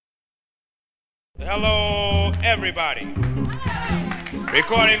Hello, everybody.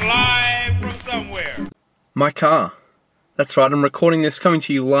 Recording live from somewhere. My car. That's right, I'm recording this, coming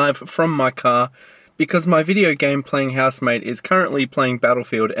to you live from my car, because my video game playing housemate is currently playing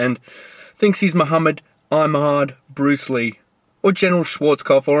Battlefield and thinks he's Muhammad, Ahmad, Bruce Lee, or General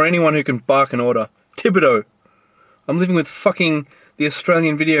Schwarzkopf, or anyone who can bark an order. Thibodeau. I'm living with fucking the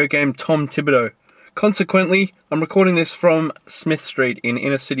Australian video game Tom Thibodeau. Consequently, I'm recording this from Smith Street in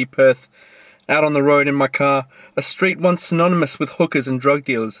inner city Perth, out on the road in my car, a street once synonymous with hookers and drug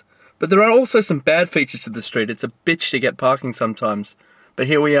dealers. But there are also some bad features to the street. It's a bitch to get parking sometimes. But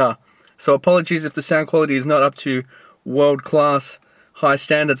here we are. So apologies if the sound quality is not up to world-class high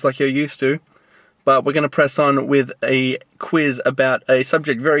standards like you're used to. But we're going to press on with a quiz about a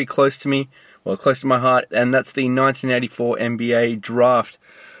subject very close to me, well, close to my heart, and that's the 1984 NBA draft.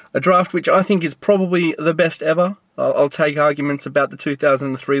 A draft which I think is probably the best ever. I'll take arguments about the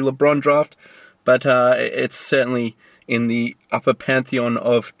 2003 LeBron draft, but it's certainly in the upper pantheon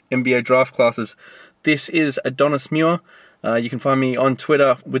of NBA draft classes. This is Adonis Muir. You can find me on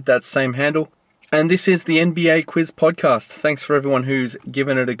Twitter with that same handle. And this is the NBA Quiz Podcast. Thanks for everyone who's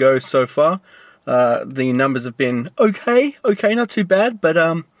given it a go so far. The numbers have been okay, not too bad,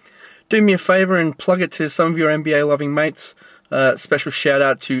 but do me a favour and plug it to some of your NBA-loving mates. Special shout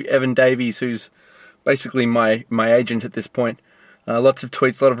out to Evan Davies, who's basically my agent at this point. Lots of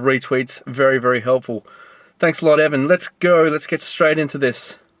tweets, a lot of retweets, very, very helpful. Thanks a lot, Evan. Let's go. Let's get straight into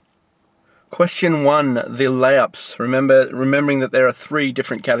this. Question 1, the layups. Remembering that there are 3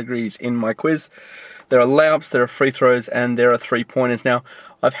 different categories in my quiz. There are layups, there are free throws, and there are 3-pointers. Now,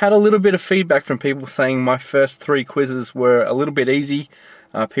 I've had a little bit of feedback from people saying my first 3 quizzes were a little bit easy.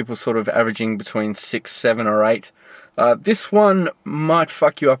 People sort of averaging between 6, 7, or 8. This one might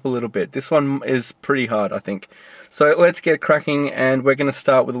fuck you up a little bit. This one is pretty hard, I think. So let's get cracking, and we're going to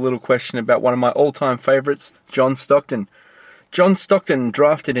start with a little question about one of my all-time favourites, John Stockton. John Stockton,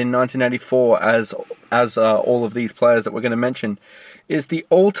 drafted in 1984 as all of these players that we're going to mention, is the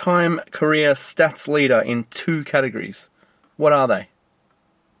all-time career stats leader in 2 categories. What are they?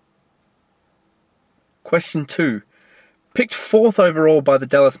 Question 2. Picked 4th overall by the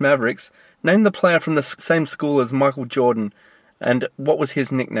Dallas Mavericks, name the player from the same school as Michael Jordan, and what was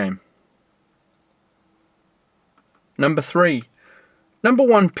his nickname? Number 3. Number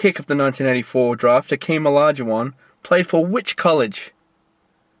 1 pick of the 1984 draft, Hakeem Olajuwon, played for which college?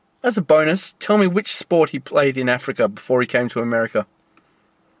 As a bonus, tell me which sport he played in Africa before he came to America.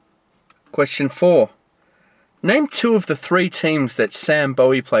 Question 4. Name 2 of the 3 teams that Sam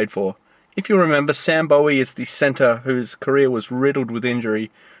Bowie played for. If you remember, Sam Bowie is the centre whose career was riddled with injury,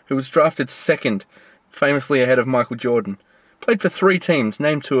 who was drafted 2nd, famously ahead of Michael Jordan. Played for 3 teams,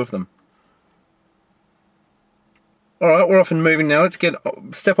 name 2 of them. Alright, we're off and moving now. Let's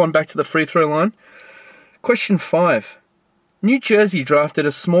step on back to the free throw line. Question 5. New Jersey drafted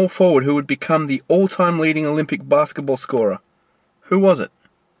a small forward who would become the all-time leading Olympic basketball scorer. Who was it?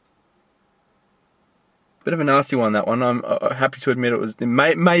 Bit of a nasty one, that one. I'm happy to admit it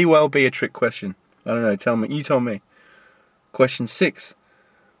may well be a trick question. I don't know, you tell me. Question 6.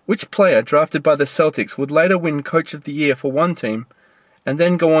 Which player drafted by the Celtics would later win Coach of the Year for one team and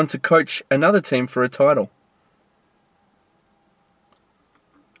then go on to coach another team for a title?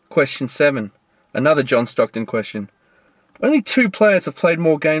 Question 7. Another John Stockton question. Only 2 players have played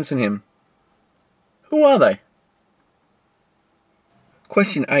more games than him. Who are they?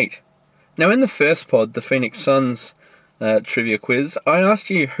 Question 8. Now in the first pod, the Phoenix Suns trivia quiz, I asked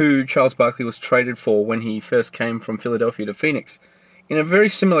you who Charles Barkley was traded for when he first came from Philadelphia to Phoenix. In a very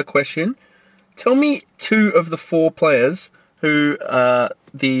similar question, tell me 2 of the 4 players who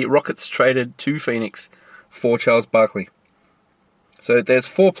the Rockets traded to Phoenix for Charles Barkley. So there's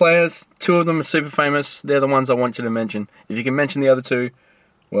 4 players, 2 of them are super famous, they're the ones I want you to mention. If you can mention the other 2,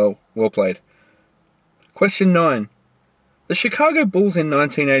 well played. Question 9. The Chicago Bulls in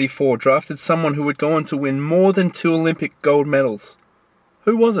 1984 drafted someone who would go on to win more than 2 Olympic gold medals.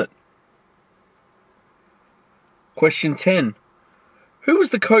 Who was it? Question 10. Who was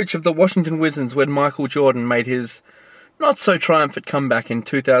the coach of the Washington Wizards when Michael Jordan made his not-so-triumphant comeback in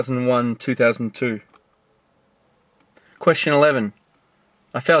 2001-2002? Question 11.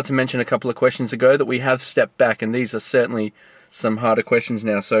 I failed to mention a couple of questions ago that we have stepped back, and these are certainly some harder questions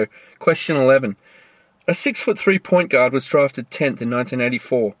now. So, question 11. A 6'3" point guard was drafted 10th in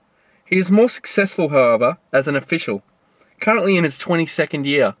 1984. He is more successful, however, as an official. Currently in his 22nd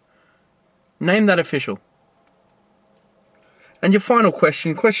year. Name that official. And your final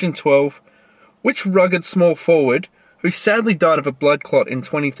question, question 12. Which rugged small forward, who sadly died of a blood clot in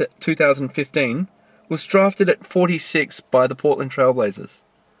 2015, was drafted at 46 by the Portland Trail Blazers?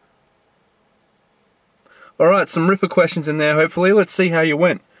 Alright, some ripper questions in there hopefully. Let's see how you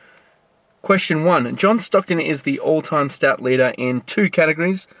went. Question 1. John Stockton is the all-time stat leader in 2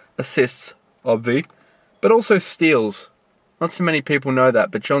 categories, assists, obvi, but also steals. Not so many people know that,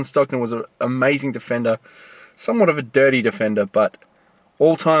 but John Stockton was an amazing defender, somewhat of a dirty defender, but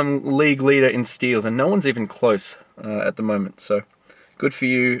all-time league leader in steals, and no one's even close at the moment, so good for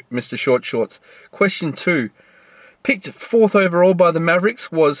you, Mr. Short Shorts. Question 2. Picked 4th overall by the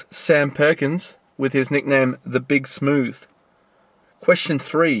Mavericks was Sam Perkins, with his nickname The Big Smooth. Question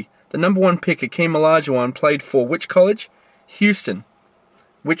 3. The number 1 pick, Akeem Olajuwon, played for which college? Houston.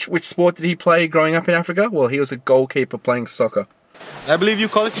 Which sport did he play growing up in Africa? Well, he was a goalkeeper playing soccer. I believe you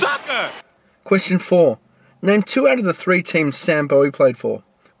call it soccer! Question 4. Name 2 out of the 3 teams Sam Bowie played for.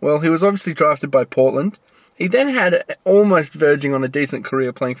 Well, he was obviously drafted by Portland. He then had almost verging on a decent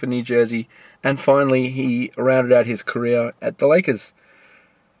career playing for New Jersey, and finally he rounded out his career at the Lakers.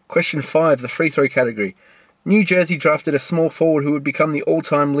 Question 5, the free throw category. New Jersey drafted a small forward who would become the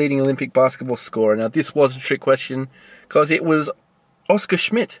all-time leading Olympic basketball scorer. Now, this was a trick question because it was Oscar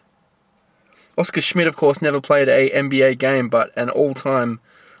Schmidt. Oscar Schmidt, of course, never played a NBA game, but an all-time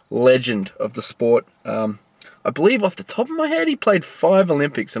legend of the sport. I believe off the top of my head he played 5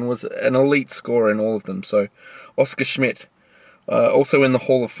 Olympics and was an elite scorer in all of them. So, Oscar Schmidt, also in the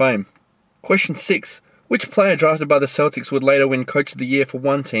Hall of Fame. Question 6. Which player drafted by the Celtics would later win Coach of the Year for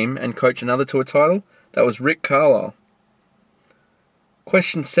one team and coach another to a title? That was Rick Carlisle.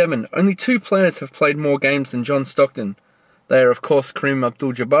 Question 7. Only 2 players have played more games than John Stockton. They are, of course, Kareem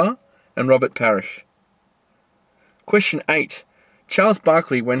Abdul-Jabbar and Robert Parrish. Question 8. Charles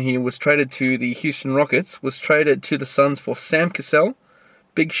Barkley, when he was traded to the Houston Rockets, was traded to the Suns for Sam Cassell,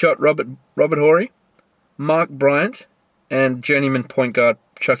 big shot Robert Horry, Mark Bryant, and journeyman point guard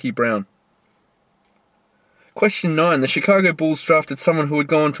Chucky Brown. Question 9. The Chicago Bulls drafted someone who would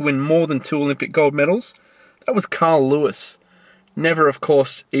go on to win more than 2 Olympic gold medals. That was Carl Lewis. Never, of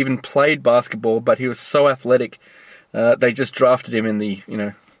course, even played basketball, but he was so athletic, they just drafted him in the,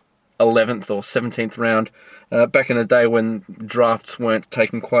 11th or 17th round, back in the day when drafts weren't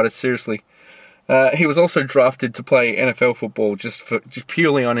taken quite as seriously. He was also drafted to play NFL football just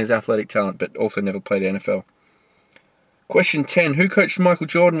purely on his athletic talent, but also never played NFL. Question 10. Who coached Michael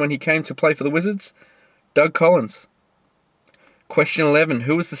Jordan when he came to play for the Wizards? Doug Collins. Question 11.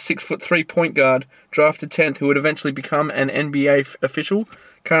 Who was the 6'3" point guard drafted 10th who would eventually become an NBA official?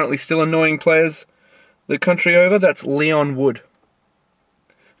 Currently still annoying players the country over. That's Leon Wood.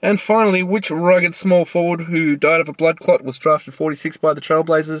 And finally, which rugged small forward who died of a blood clot was drafted 46 by the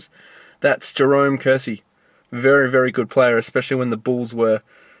Trailblazers? That's Jerome Kersey. Very, very good player, especially when the Bulls were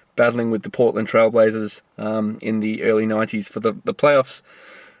battling with the Portland Trailblazers in the early 90s for the playoffs.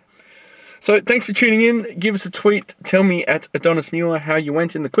 So thanks for tuning in. Give us a tweet. Tell me at Adonis Muir how you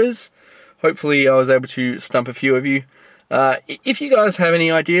went in the quiz. Hopefully I was able to stump a few of you. If you guys have any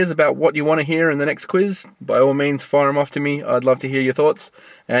ideas about what you want to hear in the next quiz, by all means fire them off to me. I'd love to hear your thoughts.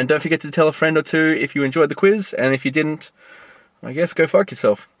 And don't forget to tell a friend or two if you enjoyed the quiz. And if you didn't, I guess go fuck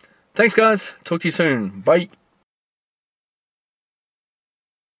yourself. Thanks guys. Talk to you soon. Bye.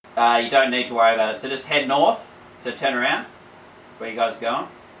 You don't need to worry about it. So just head north. So turn around. Where you guys are going.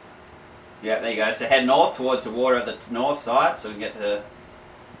 Yeah, there you go. So head north towards the water at the north side so we can get to...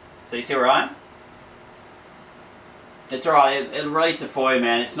 So you see where I am? It's alright, it'll release it for you,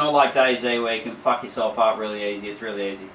 man. It's not like DayZ where you can fuck yourself up really easy. It's really easy.